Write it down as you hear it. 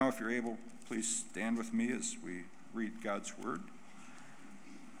if you're able, please stand with me as we read God's word.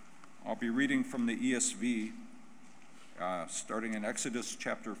 I'll be reading from the ESV, starting in Exodus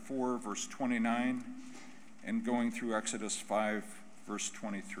chapter 4, verse 29, and going through Exodus 5, verse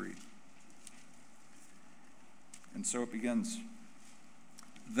 23. And so it begins.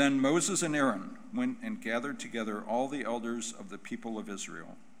 Then Moses and Aaron went and gathered together all the elders of the people of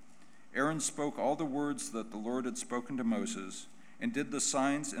Israel. Aaron spoke all the words that the Lord had spoken to Moses, and did the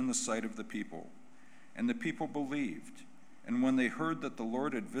signs in the sight of the people. And the people believed. And when they heard that the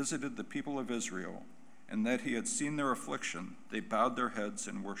Lord had visited the people of Israel, and that he had seen their affliction, they bowed their heads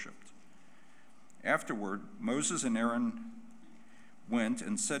and worshipped. Afterward, Moses and Aaron went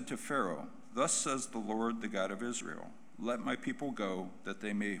and said to Pharaoh, "Thus says the Lord, the God of Israel, let my people go, that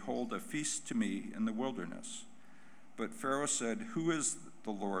they may hold a feast to me in the wilderness." But Pharaoh said, "Who is the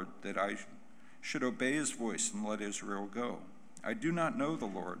Lord, that I should obey his voice and let Israel go? I do not know the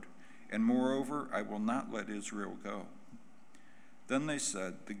Lord, and moreover, I will not let Israel go." Then they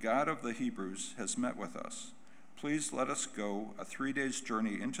said, "The God of the Hebrews has met with us. Please let us go a 3 days'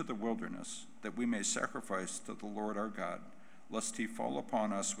 journey into the wilderness, that we may sacrifice to the Lord our God, lest he fall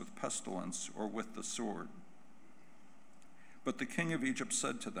upon us with pestilence or with the sword." But the king of Egypt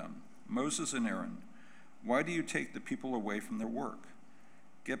said to them, "Moses and Aaron, why do you take the people away from their work?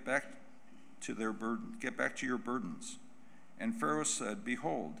 Get back to your burdens." And Pharaoh said,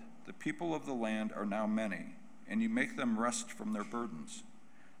 "Behold, the people of the land are now many, and you make them rest from their burdens."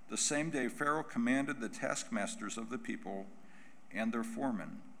 The same day Pharaoh commanded the taskmasters of the people and their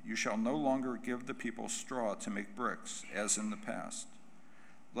foremen, "You shall no longer give the people straw to make bricks, as in the past.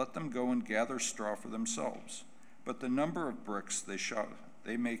 Let them go and gather straw for themselves. But the number of bricks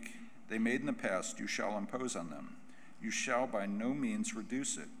they made in the past you shall impose on them. You shall by no means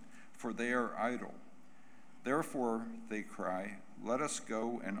reduce it, for they are idle. Therefore they cry, 'Let us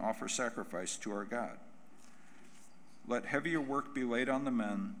go and offer sacrifice to our God.' Let heavier work be laid on the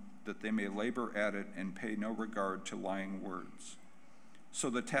men, that they may labor at it and pay no regard to lying words." So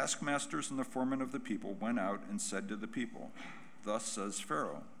the taskmasters and the foremen of the people went out and said to the people, "Thus says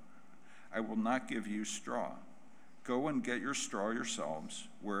Pharaoh, I will not give you straw. Go and get your straw yourselves,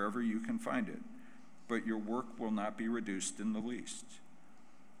 wherever you can find it, but your work will not be reduced in the least."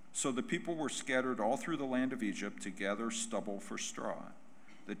 So the people were scattered all through the land of Egypt to gather stubble for straw.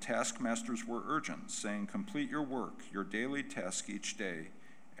 The taskmasters were urgent, saying, "Complete your work, your daily task each day,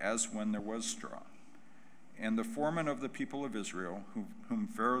 as when there was straw." And the foremen of the people of Israel, whom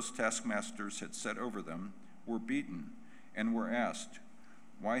Pharaoh's taskmasters had set over them, were beaten and were asked,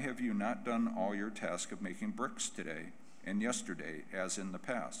 "Why have you not done all your task of making bricks today and yesterday, as in the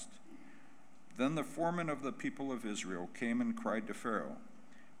past?" Then the foreman of the people of Israel came and cried to Pharaoh,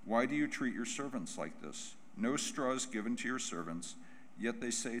 "Why do you treat your servants like this? No straw is given to your servants, yet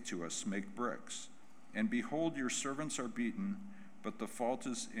they say to us, 'Make bricks.' And behold, your servants are beaten, but the fault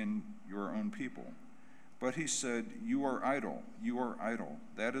is in your own people." But he said, you are idle.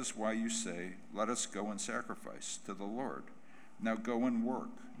 That is why you say, 'Let us go and sacrifice to the Lord.' Now go and work.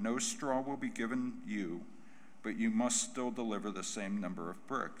 No straw will be given you, but you must still deliver the same number of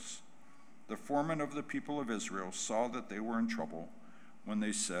bricks." The foreman of the people of Israel saw that they were in trouble when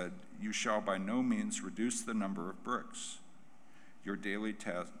they said, "You shall by no means reduce the number of bricks, your daily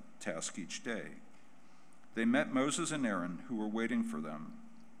task each day." They met Moses and Aaron, who were waiting for them,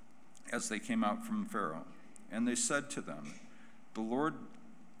 as they came out from Pharaoh. And they said to them, "The Lord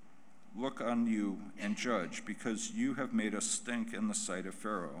look on you and judge, because you have made us stink in the sight of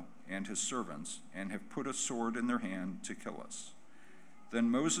Pharaoh and his servants, and have put a sword in their hand to kill us." Then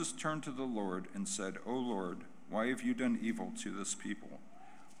Moses turned to the Lord and said, "O Lord, why have you done evil to this people?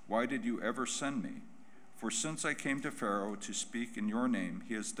 Why did you ever send me? For since I came to Pharaoh to speak in your name,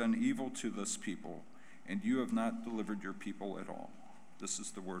 he has done evil to this people, and you have not delivered your people at all." This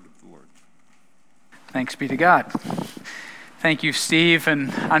is the word of the Lord. Thanks be to God. Thank you, Steve.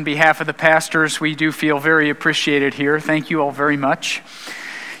 And on behalf of the pastors, we do feel very appreciated here. Thank you all very much.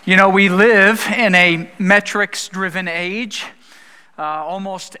 You know, we live in a metrics-driven age.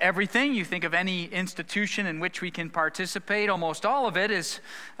 Almost everything, you think of any institution in which we can participate, almost all of it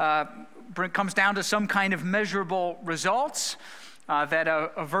comes down to some kind of measurable results. That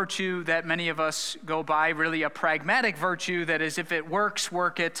a virtue that many of us go by, really a pragmatic virtue, that is, if it works,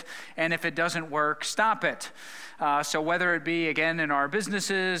 work it, and if it doesn't work, stop it. So whether it be, again, in our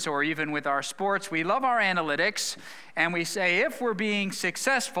businesses or even with our sports, we love our analytics, and we say if we're being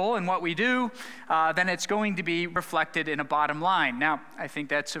successful in what we do, then it's going to be reflected in a bottom line. Now, I think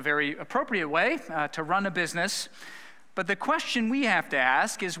that's a very appropriate way to run a business. But the question we have to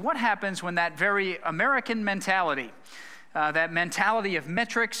ask is, what happens when that very American mentality, that mentality of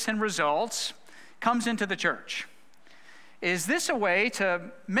metrics and results, comes into the church. Is this a way to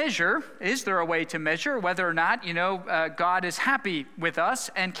measure? Is there a way to measure whether or not, God is happy with us,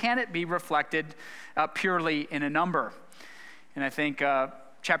 and can it be reflected purely in a number? And I think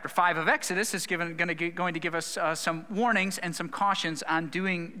chapter 5 of Exodus is going to give us some warnings and some cautions on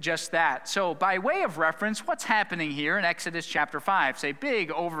doing just that. So by way of reference, what's happening here in Exodus chapter 5? It's a big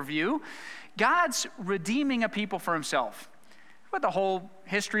overview. God's redeeming a people for himself. What the whole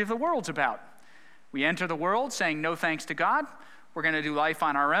history of the world's about. We enter the world saying no thanks to God. We're going to do life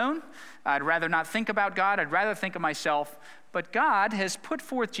on our own. I'd rather not think about God. I'd rather think of myself. But God has put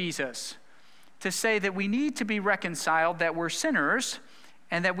forth Jesus to say that we need to be reconciled, that we're sinners,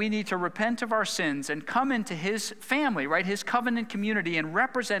 and that we need to repent of our sins and come into his family, right? His covenant community, and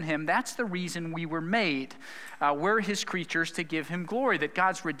represent him. That's the reason we were made. We're his creatures to give him glory, that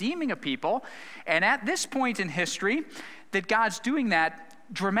God's redeeming a people. And at this point in history, that God's doing that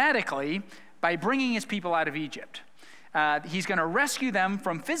dramatically by bringing his people out of Egypt. He's going to rescue them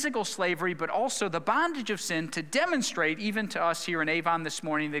from physical slavery, but also the bondage of sin, to demonstrate even to us here in Avon this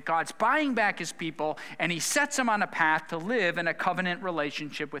morning that God's buying back his people, and he sets them on a path to live in a covenant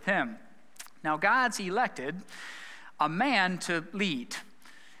relationship with him. Now, God's elected a man to lead,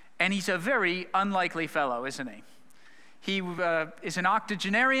 and he's a very unlikely fellow, isn't he? He is an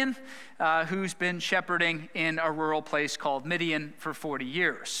octogenarian who's been shepherding in a rural place called Midian for 40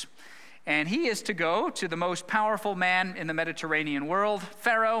 years. And he is to go to the most powerful man in the Mediterranean world,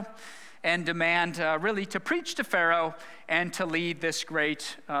 Pharaoh, and demand really to preach to Pharaoh and to lead this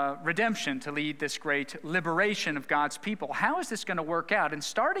great redemption, to lead this great liberation of God's people. How is this going to work out? And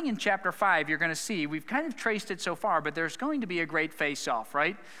starting in chapter 5, you're going to see, we've kind of traced it so far, but there's going to be a great face-off,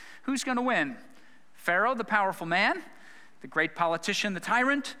 right? Who's going to win? Pharaoh, the powerful man, the great politician, the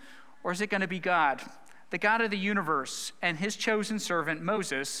tyrant, or is it going to be God, the God of the universe, and his chosen servant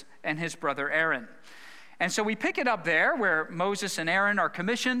Moses and his brother Aaron? And so we pick it up there where Moses and Aaron are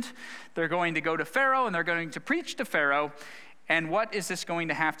commissioned. They're going to go to Pharaoh, and they're going to preach to Pharaoh. And what is this going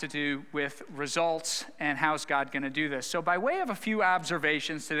to have to do with results, and how's God going to do this? So by way of a few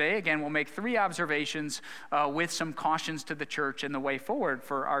observations today, again, we'll make 3 observations with some cautions to the church and the way forward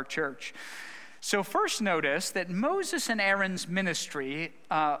for our church. So first, notice that Moses and Aaron's ministry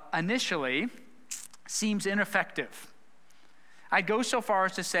initially seems ineffective. I'd go so far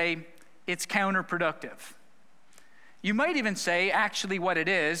as to say it's counterproductive. You might even say, actually, what it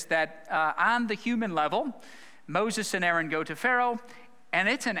is, that on the human level, Moses and Aaron go to Pharaoh, and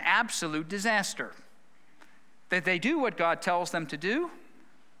it's an absolute disaster. That they do what God tells them to do,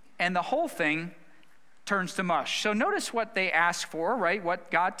 and the whole thing turns to mush. So notice what they ask for, right?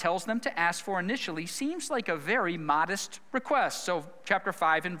 What God tells them to ask for initially seems like a very modest request. So chapter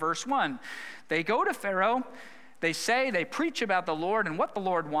 5 and verse 1. They go to Pharaoh, they preach about the Lord and what the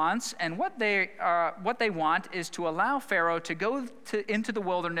Lord wants, and what they want is to allow Pharaoh to go into the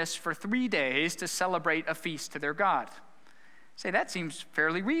wilderness for 3 days to celebrate a feast to their God. Say, that seems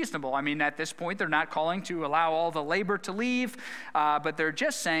fairly reasonable. I mean, at this point, they're not calling to allow all the labor to leave, but they're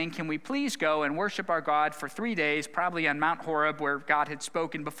just saying, can we please go and worship our God for 3 days, probably on Mount Horeb, where God had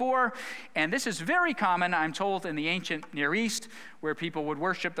spoken before. And this is very common, I'm told, in the ancient Near East, where people would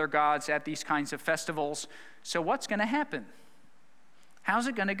worship their gods at these kinds of festivals. So what's going to happen? How's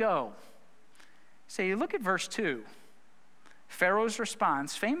it going to go? So you look at verse 2. Pharaoh's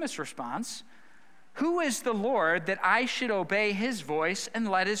response, famous response, "Who is the Lord that I should obey his voice and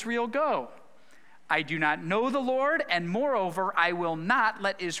let Israel go? I do not know the Lord, and moreover, I will not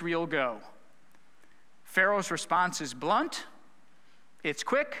let Israel go." Pharaoh's response is blunt, it's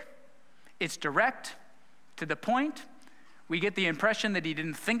quick, it's direct, to the point. We get the impression that he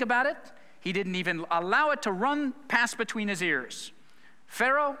didn't think about it. He didn't even allow it to run past between his ears.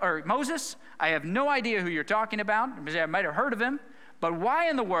 Moses, I have no idea who you're talking about. I might have heard of him, but why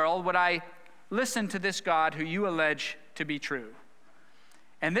in the world would I listen to this God who you allege to be true?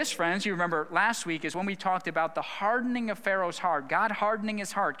 And this, friends, you remember last week is when we talked about the hardening of Pharaoh's heart, God hardening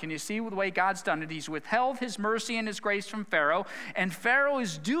his heart. Can you see the way God's done it? He's withheld his mercy and his grace from Pharaoh, and Pharaoh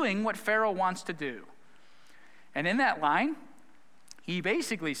is doing what Pharaoh wants to do. And in that line, he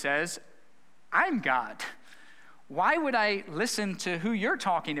basically says, I'm God. Why would I listen to who you're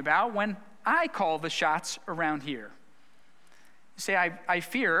talking about when I call the shots around here? See, I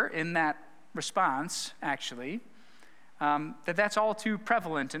fear in that response, actually, that's all too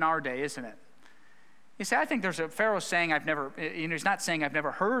prevalent in our day, isn't it? You see, I think there's a Pharaoh saying, he's not saying I've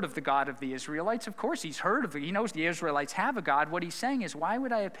never heard of the God of the Israelites. Of course he's heard of it. He knows the Israelites have a God. What he's saying is, why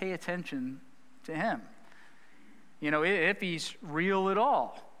would I pay attention to him? If he's real at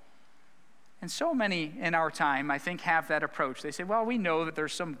all. And so many in our time, I think, have that approach. They say, well, we know that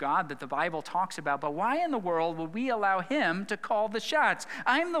there's some God that the Bible talks about, but why in the world would we allow him to call the shots?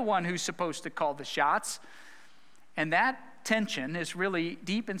 I'm the one who's supposed to call the shots. And that tension is really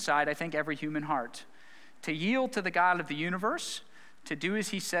deep inside, I think, every human heart. To yield to the God of the universe, to do as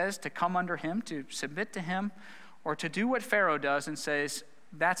he says, to come under him, to submit to him, or to do what Pharaoh does and says,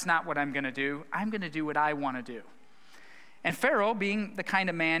 that's not what I'm going to do. I'm going to do what I want to do. And Pharaoh, being the kind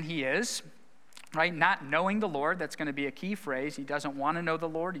of man he is, right, not knowing the Lord, that's going to be a key phrase. He doesn't want to know the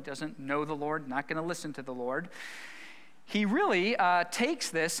Lord. He doesn't know the Lord, not going to listen to the Lord. He really takes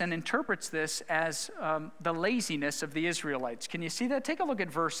this and interprets this as the laziness of the Israelites. Can you see that? Take a look at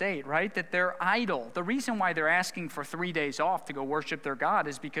verse 8, right? That they're idle. The reason why they're asking for 3 days off to go worship their God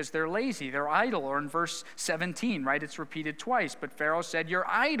is because they're lazy. They're idle. Or in verse 17, right? It's repeated twice. But Pharaoh said, you're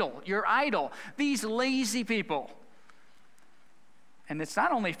idle. You're idle. These lazy people. And it's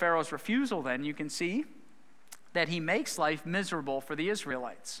not only Pharaoh's refusal then. You can see that he makes life miserable for the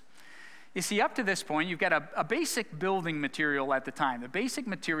Israelites. You see, up to this point, you've got a basic building material at the time. The basic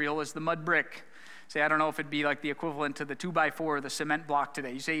material is the mud brick. Say, I don't know if it'd be like the equivalent to the 2x4 or the cement block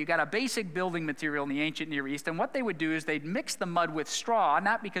today. You say you got a basic building material in the ancient Near East, and what they would do is they'd mix the mud with straw,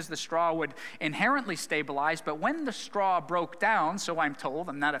 not because the straw would inherently stabilize, but when the straw broke down, so I'm told,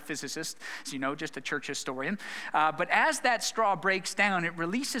 I'm not a physicist, as you know, just a church historian, but as that straw breaks down, it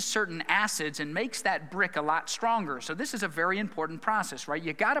releases certain acids and makes that brick a lot stronger. So this is a very important process, right?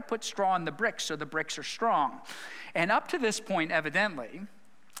 You got to put straw in the bricks so the bricks are strong. And up to this point, evidently,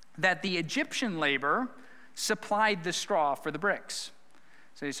 that the Egyptian labor supplied the straw for the bricks.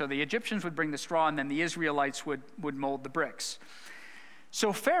 So the Egyptians would bring the straw, and then the Israelites would mold the bricks.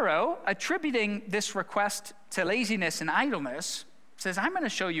 So Pharaoh, attributing this request to laziness and idleness, says, I'm going to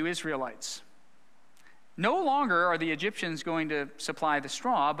show you Israelites. No longer are the Egyptians going to supply the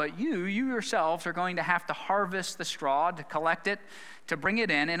straw, but you yourselves are going to have to harvest the straw, to collect it, to bring it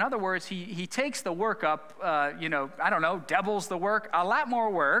in. In other words, he takes the work up, doubles the work, a lot more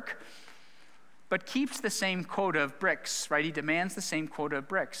work, but keeps the same quota of bricks, right? He demands the same quota of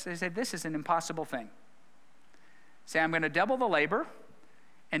bricks. They say, this is an impossible thing. Say, I'm going to double the labor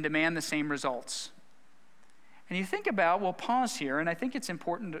and demand the same results. And you think about, we'll pause here, and I think it's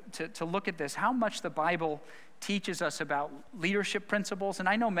important to look at this, how much the Bible teaches us about leadership principles. And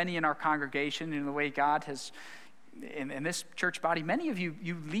I know many in our congregation, in the way God has, in this church body, many of you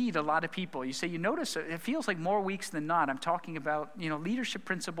lead a lot of people. You say, you notice, it feels like more weeks than not, I'm talking about, leadership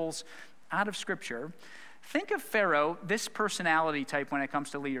principles out of Scripture. Think of Pharaoh, this personality type when it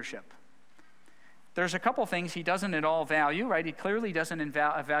comes to leadership. There's a couple things he doesn't at all value, right? He clearly doesn't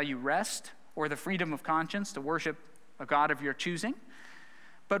value rest or the freedom of conscience to worship a God of your choosing,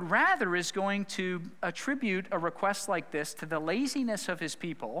 but rather is going to attribute a request like this to the laziness of his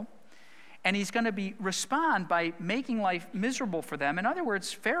people, and he's going to respond by making life miserable for them. In other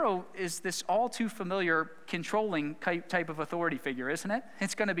words, Pharaoh is this all too familiar controlling type of authority figure, isn't it?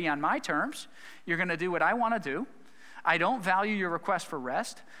 It's going to be on my terms. You're going to do what I want to do. I don't value your request for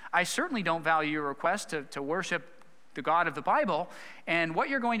rest. I certainly don't value your request to worship the God of the Bible, and what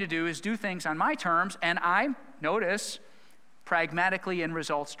you're going to do is do things on my terms, and I, notice, pragmatically and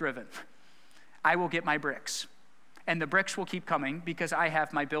results driven. I will get my bricks, and the bricks will keep coming because I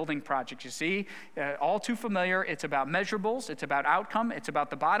have my building project. You see, all too familiar. It's about measurables, it's about outcome, it's about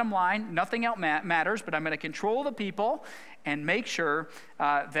the bottom line. Nothing else matters, but I'm going to control the people and make sure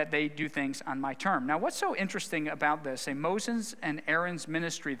that they do things on my term. Now, what's so interesting about this, Moses and Aaron's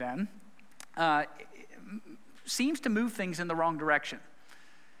ministry then, seems to move things in the wrong direction.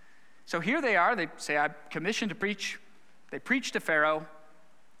 So here they are, they say, I'm commissioned to preach. They preach to Pharaoh,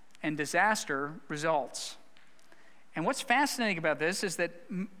 and disaster results. And what's fascinating about this is that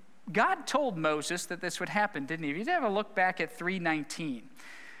God told Moses that this would happen, didn't he? If you have a look back at 3:19.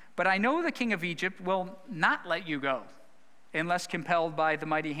 But I know the king of Egypt will not let you go unless compelled by the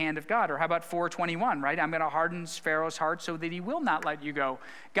mighty hand of God. Or how about 4:21, right? I'm going to harden Pharaoh's heart so that he will not let you go.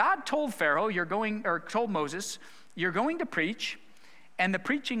 God told told Moses, you're going to preach, and the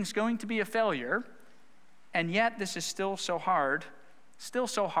preaching's going to be a failure, and yet this is still so hard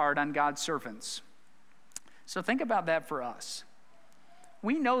on God's servants. So think about that for us.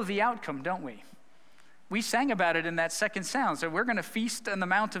 We know the outcome, don't we? We sang about it in that second sound. So we're going to feast on the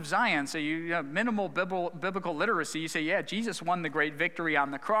Mount of Zion. So you have minimal biblical literacy. You say, yeah, Jesus won the great victory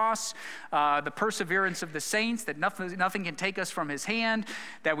on the cross, the perseverance of the saints, that nothing can take us from his hand,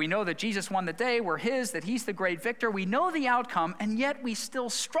 that we know that Jesus won the day, we're his, that he's the great victor. We know the outcome, and yet we still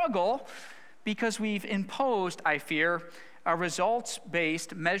struggle because we've imposed, I fear, a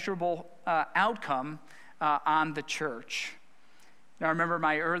results-based, measurable outcome on the church. I remember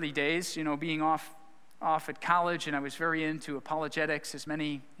my early days, being off at college, and I was very into apologetics, as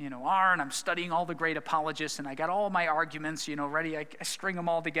many, are, and I'm studying all the great apologists, and I got all my arguments, ready. I string them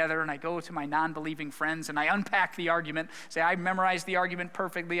all together, and I go to my non-believing friends, and I unpack the argument, say, I memorized the argument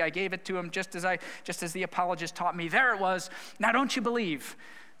perfectly. I gave it to them just as the apologist taught me. There it was. Now, don't you believe?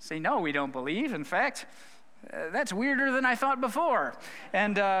 Say, no, we don't believe. In fact, that's weirder than I thought before.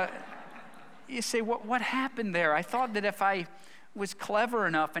 And you say, what happened there? I thought that if I was clever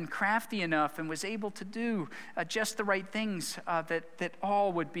enough and crafty enough and was able to do just the right things, that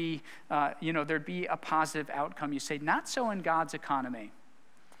all would be, there'd be a positive outcome. You say, not so in God's economy.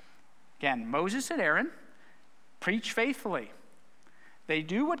 Again, Moses and Aaron preach faithfully. They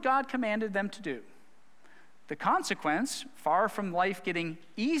do what God commanded them to do. The consequence, far from life getting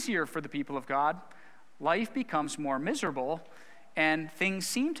easier for the people of God, life becomes more miserable, and things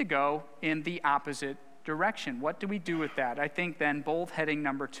seem to go in the opposite direction. What do we do with that? I think then bold heading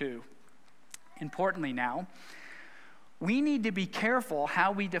number 2. Importantly now, we need to be careful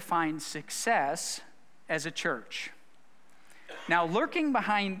how we define success as a church. Now, lurking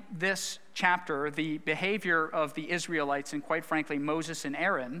behind this chapter, the behavior of the Israelites and quite frankly Moses and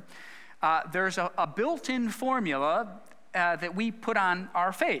Aaron, there's a built-in formula that we put on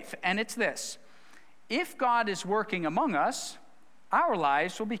our faith, and it's this. If God is working among us, our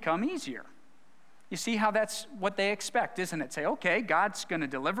lives will become easier. You see how that's what they expect, isn't it? Say, okay, God's going to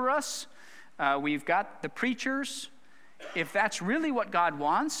deliver us. We've got the preachers. If that's really what God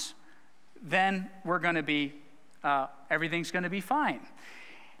wants, then we're going to be, everything's going to be fine.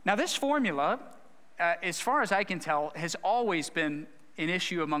 Now, this formula, as far as I can tell, has always been an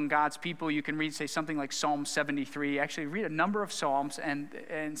issue among God's people. You can read, say, something like Psalm 73. Actually, read a number of Psalms, and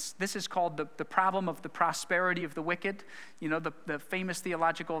this is called the problem of the prosperity of the wicked. The famous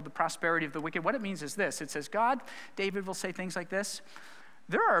theological, the prosperity of the wicked. What it means is this. It says, God, David will say things like this,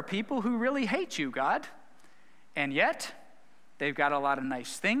 there are people who really hate you, God, and yet they've got a lot of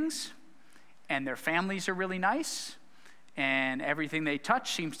nice things, and their families are really nice, and everything they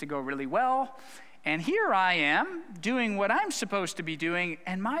touch seems to go really well. And here I am doing what I'm supposed to be doing,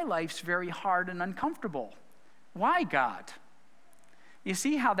 and my life's very hard and uncomfortable. Why, God? You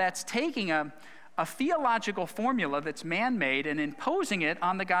see how that's taking a theological formula that's man-made and imposing it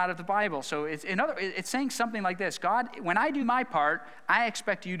on the God of the Bible. So it's saying something like this. God, when I do my part, I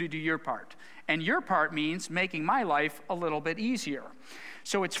expect you to do your part. And your part means making my life a little bit easier.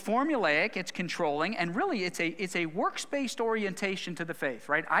 So it's formulaic, it's controlling, and really it's a works-based orientation to the faith,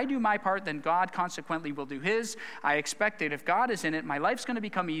 right? I do my part, then God consequently will do his. I expect that if God is in it, my life's going to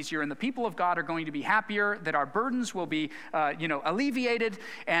become easier, and the people of God are going to be happier, that our burdens will be alleviated,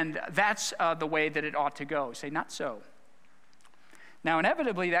 and that's the way that it ought to go. Say, not so. Now,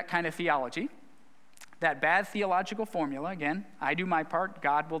 inevitably, that kind of theology, that bad theological formula, again, I do my part,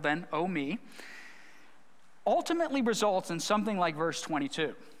 God will then owe me, ultimately results in something like verse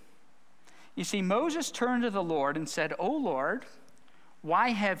 22. You see, Moses turned to the Lord and said, O Lord, why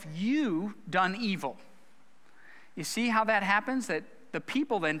have you done evil? You see how that happens? That the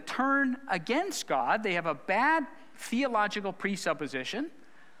people then turn against God. They have a bad theological presupposition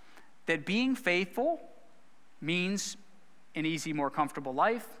that being faithful means an easy, more comfortable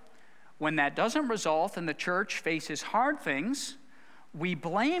life. When that doesn't result and the church faces hard things, we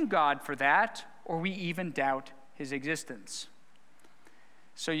blame God for that, or we even doubt his existence.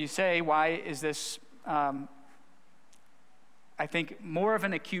 So you say, why is this, I think, more of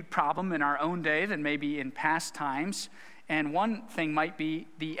an acute problem in our own day than maybe in past times? And one thing might be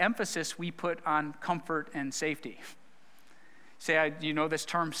the emphasis we put on comfort and safety. Say, you know this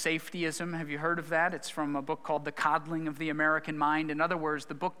term safetyism? Have you heard of that? It's from a book called The Coddling of the American Mind. In other words,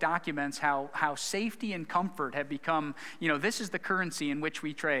 the book documents how safety and comfort have become, this is the currency in which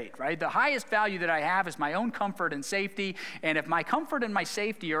we trade, right? The highest value that I have is my own comfort and safety. And if my comfort and my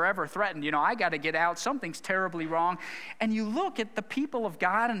safety are ever threatened, I got to get out. Something's terribly wrong. And you look at the people of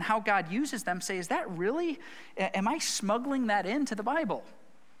God and how God uses them, say, is that really, am I smuggling that into the Bible?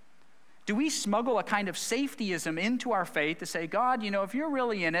 Do we smuggle a kind of safetyism into our faith to say, God, if you're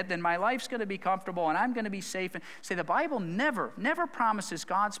really in it, then my life's going to be comfortable and I'm going to be safe? And say the Bible never promises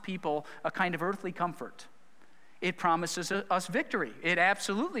God's people a kind of earthly comfort. It promises us victory. It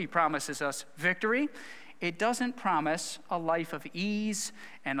absolutely promises us victory. It doesn't promise a life of ease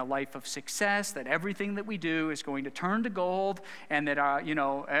and a life of success, that everything that we do is going to turn to gold and that,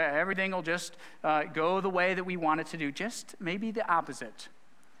 everything will just go the way that we want it to do. Just maybe the opposite.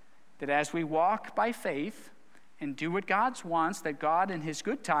 That as we walk by faith and do what God wants, that God in his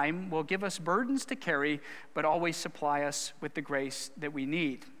good time will give us burdens to carry, but always supply us with the grace that we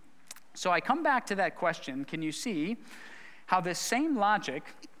need. So I come back to that question. Can you see how this same logic,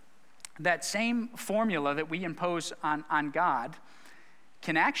 that same formula that we impose on God,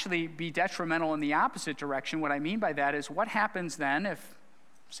 can actually be detrimental in the opposite direction. What I mean by that is, what happens then if,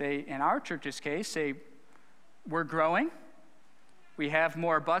 say, in our church's case, say, we're growing, we have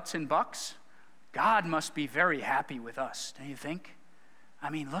more butts and bucks. God must be very happy with us, don't you think? I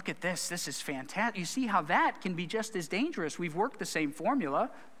mean, look at this. This is fantastic. You see how that can be just as dangerous. We've worked the same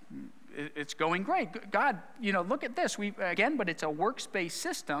formula. It's going great. God, look at this. But it's a works-based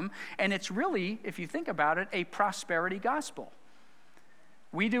system, and it's really, if you think about it, a prosperity gospel.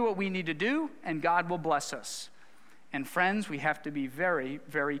 We do what we need to do, and God will bless us. And friends, we have to be very,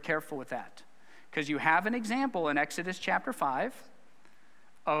 very careful with that. Because you have an example in Exodus chapter 5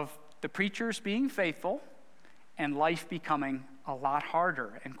 of the preachers being faithful and life becoming a lot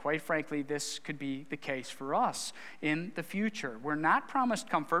harder. And quite frankly, this could be the case for us in the future. We're not promised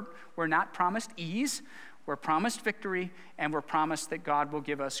comfort. We're not promised ease. We're promised victory, and we're promised that God will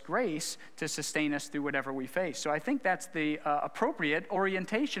give us grace to sustain us through whatever we face. So I think that's the appropriate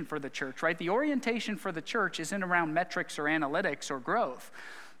orientation for the church, right? The orientation for the church isn't around metrics or analytics or growth.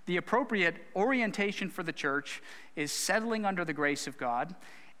 The appropriate orientation for the church is settling under the grace of God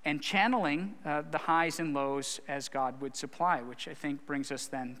and channeling the highs and lows as God would supply, which I think brings us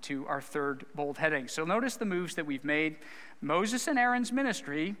then to our third bold heading. So notice the moves that we've made. Moses and Aaron's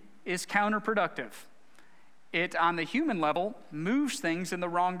ministry is counterproductive. It, on the human level, moves things in the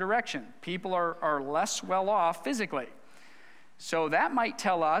wrong direction. People are less well off physically. So that might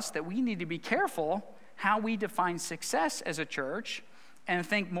tell us that we need to be careful how we define success as a church and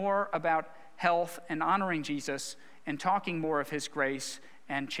think more about health and honoring Jesus and talking more of his grace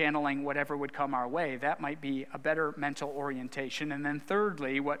and channeling whatever would come our way. That might be a better mental orientation. And then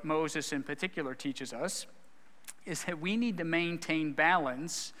thirdly, what Moses in particular teaches us is that we need to maintain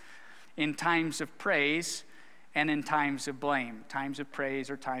balance in times of praise and in times of blame, times of praise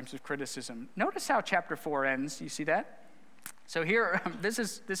or times of criticism. Notice how chapter 4 ends. You see that? So here, this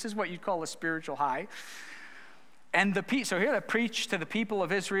is what you'd call a spiritual high. So here they preached to the people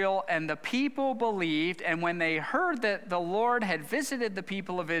of Israel, and the people believed, and when they heard that the Lord had visited the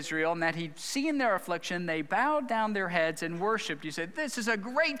people of Israel and that he'd seen their affliction, they bowed down their heads and worshiped. You said, this is a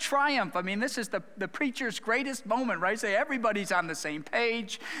great triumph. I mean, this is the preacher's greatest moment, right? Say, everybody's on the same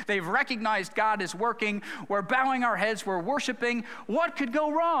page. They've recognized God is working. We're bowing our heads. We're worshiping. What could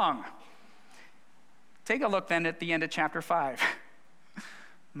go wrong? Take a look then at the end of chapter 5.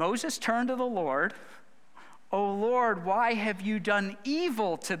 Moses turned to the Lord. "O Lord, why have you done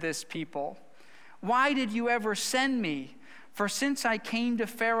evil to this people? Why did you ever send me? For since I came to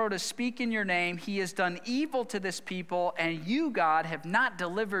Pharaoh to speak in your name, he has done evil to this people, and you, God, have not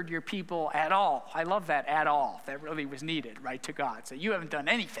delivered your people at all." I love that, at all. That really was needed, right, to God. So you haven't done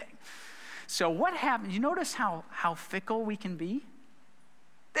anything. So what happened? You notice how fickle we can be?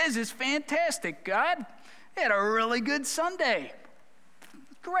 This is fantastic, God. We had a really good Sunday.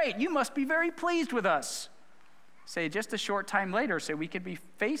 Great, you must be very pleased with us. Say, just a short time later, say, we could be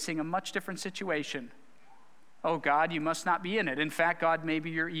facing a much different situation. "Oh, God, you must not be in it. In fact, God, maybe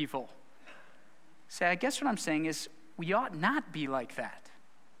you're evil." Say, I guess what I'm saying is we ought not be like that.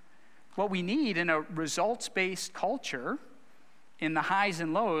 What we need in a results-based culture, in the highs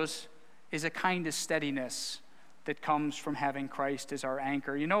and lows, is a kind of steadiness that comes from having Christ as our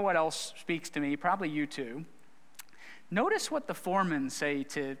anchor. You know what else speaks to me? Probably you too. Notice what the foremen say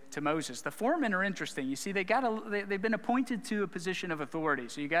to Moses. The foremen are interesting. You see, they've been appointed to a position of authority.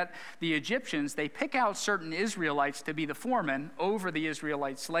 So you got the Egyptians, they pick out certain Israelites to be the foremen over the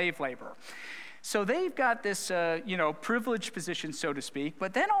Israelite slave labor. So they've got this, privileged position, so to speak.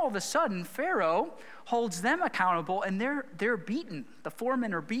 But then all of a sudden, Pharaoh holds them accountable, and they're beaten. The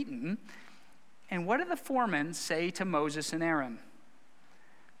foremen are beaten. And what do the foremen say to Moses and Aaron?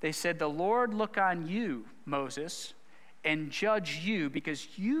 They said, "The Lord look on you, Moses, and judge you,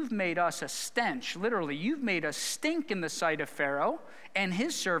 because you've made us a stench." Literally, you've made us stink in the sight of Pharaoh and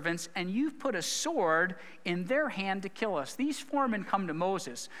his servants, and you've put a sword in their hand to kill us. These foremen come to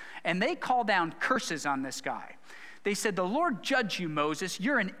Moses, and they call down curses on this guy. They said, "The Lord judge you, Moses.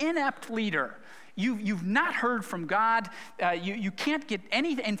 You're an inept leader. You've not heard from God. You can't get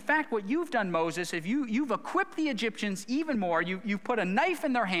anything. In fact, what you've done, Moses, if you've equipped the Egyptians even more. You've put a knife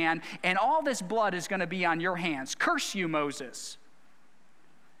in their hand, and all this blood is going to be on your hands. Curse you, Moses."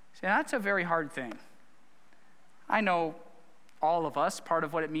 See, that's a very hard thing. I know all of us, part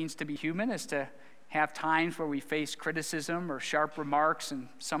of what it means to be human is to have times where we face criticism or sharp remarks, and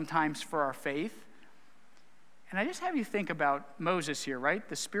sometimes for our faith. And I just have you think about Moses here, right?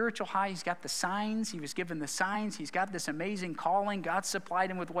 The spiritual high, he's got the signs. He was given the signs. He's got this amazing calling. God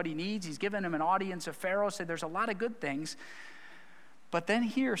supplied him with what he needs. He's given him an audience of Pharaoh, so there's a lot of good things. But then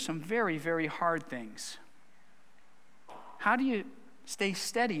here are some very, very hard things. How do you stay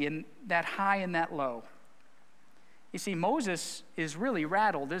steady in that high and that low? You see, Moses is really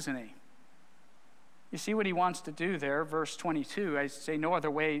rattled, isn't he? You see what he wants to do there, verse 22. I say no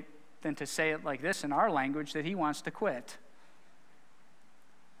other way than to say it like this in our language, that he wants to quit.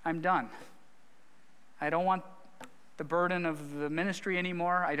 I'm done. I don't want the burden of the ministry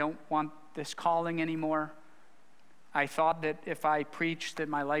anymore. I don't want this calling anymore. I thought that if I preached that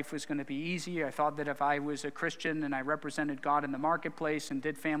my life was going to be easy. I thought that if I was a Christian and I represented God in the marketplace and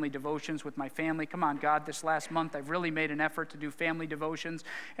did family devotions with my family, come on, God, this last month I've really made an effort to do family devotions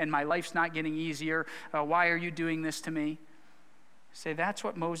and my life's not getting easier. Why are you doing this to me? Say, that's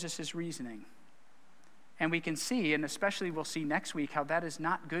what Moses is reasoning. And we can see, and especially we'll see next week, how that is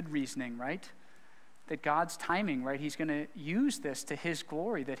not good reasoning, right? That God's timing, right? He's going to use this to his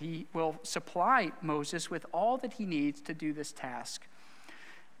glory, that he will supply Moses with all that he needs to do this task.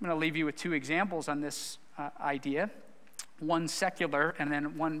 I'm going to leave you with two examples on this idea. One secular and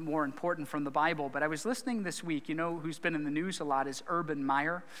then one more important from the Bible. But I was listening this week, you know, who's been in the news a lot is Urban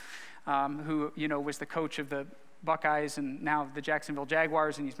Meyer, who, you know, was the coach of the Buckeyes and now the Jacksonville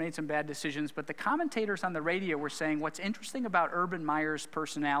Jaguars, and he's made some bad decisions. But the commentators on the radio were saying what's interesting about Urban Meyer's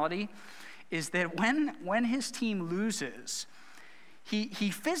personality is that when his team loses, he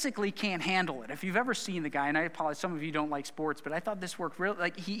physically can't handle it. If you've ever seen the guy, and I apologize, some of you don't like sports, but I thought this worked really,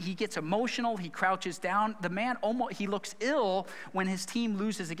 like he gets emotional, he crouches down. The man he looks ill when his team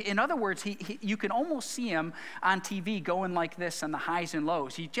loses. In other words, you can almost see him on TV going like this on the highs and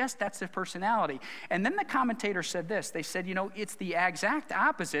lows. That's the personality. And then the commentator said this. They said, you know, it's the exact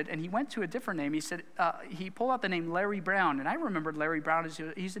opposite. And he went to a different name. He said, he pulled out the name Larry Brown. And I remembered Larry Brown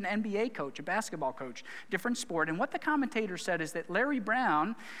he's an NBA coach, a basketball coach, different sport. And what the commentator said is that Larry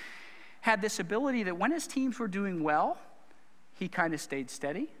Brown had this ability that when his teams were doing well, he kind of stayed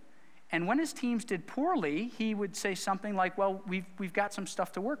steady. And when his teams did poorly, he would say something like, well, we've got some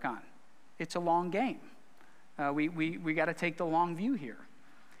stuff to work on. It's a long game. We got to take the long view here.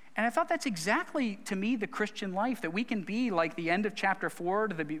 And I thought that's exactly, to me, the Christian life, that we can be like the end of chapter 4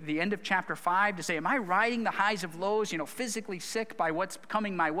 to the end of chapter 5 to say, am I riding the highs of lows, you know, physically sick by what's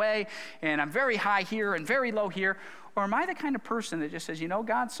coming my way, and I'm very high here and very low here? Or am I the kind of person that just says, you know,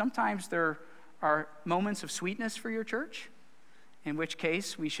 God, sometimes there are moments of sweetness for your church, in which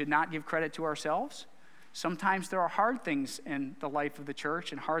case we should not give credit to ourselves. Sometimes there are hard things in the life of the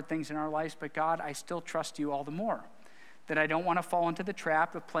church and hard things in our lives, but God, I still trust you all the more. That I don't want to fall into the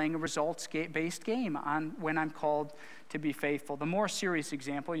trap of playing a results-based game on when I'm called to be faithful. The more serious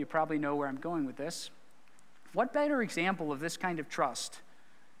example, you probably know where I'm going with this. What better example of this kind of trust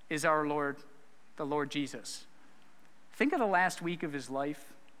is our Lord, the Lord Jesus? Think of the last week of his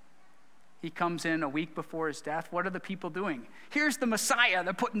life. He comes in a week before his death. What are the people doing? Here's the Messiah.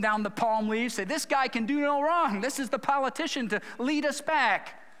 They're putting down the palm leaves, say, this guy can do no wrong. This is the politician to lead us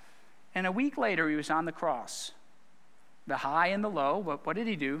back. And a week later, he was on the cross. The high and the low, but what did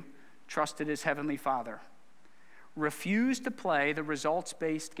he do? Trusted his heavenly Father. Refused to play the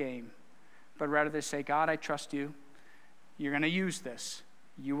results-based game, but rather to say, God, I trust you. You're going to use this.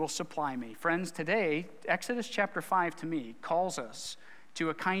 You will supply me. Friends, today, Exodus chapter 5 to me calls us to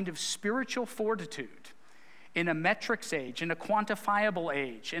a kind of spiritual fortitude in a metrics age, in a quantifiable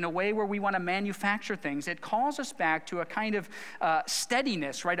age, in a way where we want to manufacture things. It calls us back to a kind of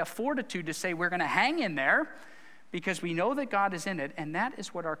steadiness, right? A fortitude to say we're going to hang in there because we know that God is in it, and that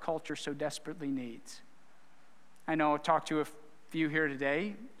is what our culture so desperately needs. I know I've talked to a few here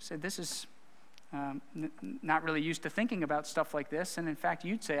today, said this is not really used to thinking about stuff like this, and in fact,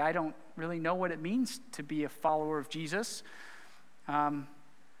 you'd say, I don't really know what it means to be a follower of Jesus.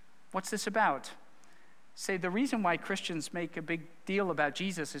 What's this about? Say the reason why Christians make a big deal about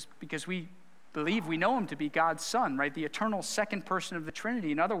Jesus is because we believe we know him to be God's son, right? The eternal second person of the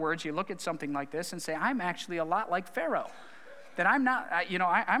Trinity. In other words, you look at something like this and say, I'm actually a lot like Pharaoh. That I'm not,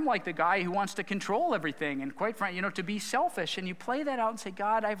 I'm like the guy who wants to control everything and quite frankly, to be selfish. And you play that out and say,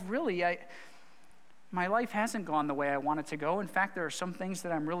 God, my life hasn't gone the way I want it to go. In fact, there are some things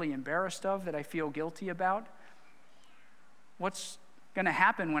that I'm really embarrassed of that I feel guilty about. What's going to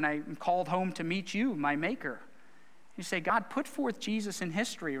happen when I'm called home to meet you, my maker? You say, God, put forth Jesus in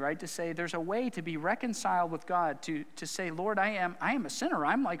history, right? To say there's a way to be reconciled with God, to say, Lord, I am a sinner.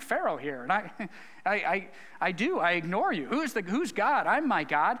 I'm like Pharaoh here. And I ignore you. Who's God? I'm my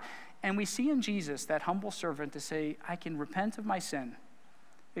God. And we see in Jesus that humble servant to say, I can repent of my sin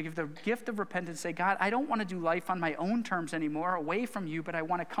They give the gift of repentance, say, God, I don't want to do life on my own terms anymore, away from you, but I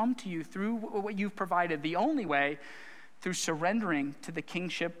want to come to you through what you've provided. The only way, through surrendering to the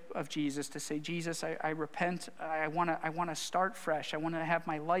kingship of Jesus, to say, Jesus, I repent. I want to start fresh. I want to have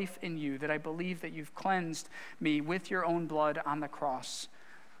my life in you, that I believe that you've cleansed me with your own blood on the cross.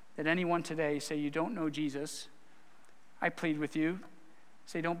 That anyone today say you don't know Jesus, I plead with you,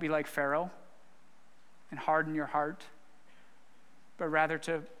 say don't be like Pharaoh and harden your heart, but rather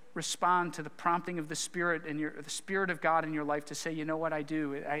to respond to the prompting of the Spirit and the Spirit of God in your life to say, you know what, I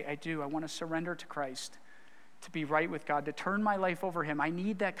do. I want to surrender to Christ, to be right with God, to turn my life over him. I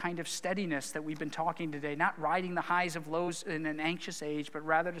need that kind of steadiness that we've been talking today, not riding the highs of lows in an anxious age, but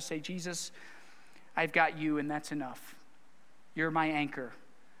rather to say, Jesus, I've got you and that's enough. You're my anchor.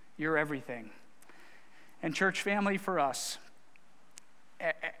 You're everything. And church family, for us,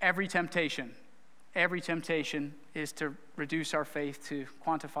 every temptation is to reduce our faith to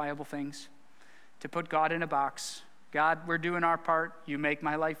quantifiable things, to put God in a box. God, we're doing our part. You make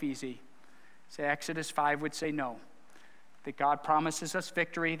my life easy. Say Exodus 5 would say no, that God promises us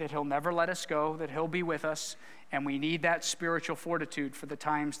victory, that he'll never let us go, that he'll be with us, and we need that spiritual fortitude for the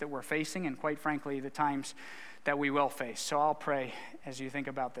times that we're facing and, quite frankly, the times that we will face. So I'll pray as you think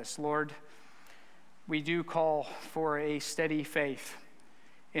about this. Lord, we do call for a steady faith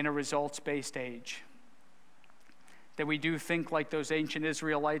in a results-based age. That we do think like those ancient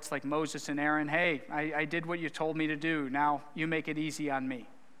Israelites, like Moses and Aaron, hey, I did what you told me to do. Now you make it easy on me.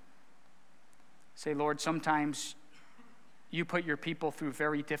 Say, Lord, sometimes you put your people through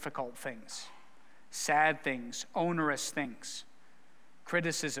very difficult things, sad things, onerous things,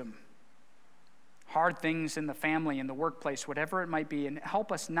 criticism, hard things in the family, in the workplace, whatever it might be, and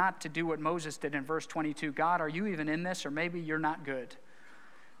help us not to do what Moses did in verse 22. God, are you even in this? Or maybe you're not good.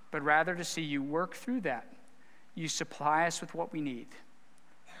 But rather to see you work through that. You supply us with what we need.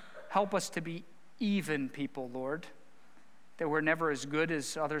 Help us to be even people, Lord, that we're never as good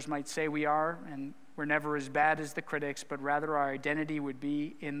as others might say we are, and we're never as bad as the critics, but rather our identity would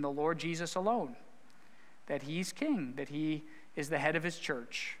be in the Lord Jesus alone, that he's king, that he is the head of his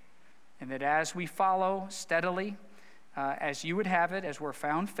church, and that as we follow steadily, as you would have it, as we're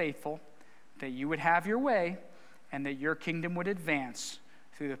found faithful, that you would have your way, and that your kingdom would advance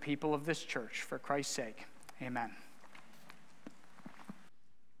through the people of this church. For Christ's sake, amen.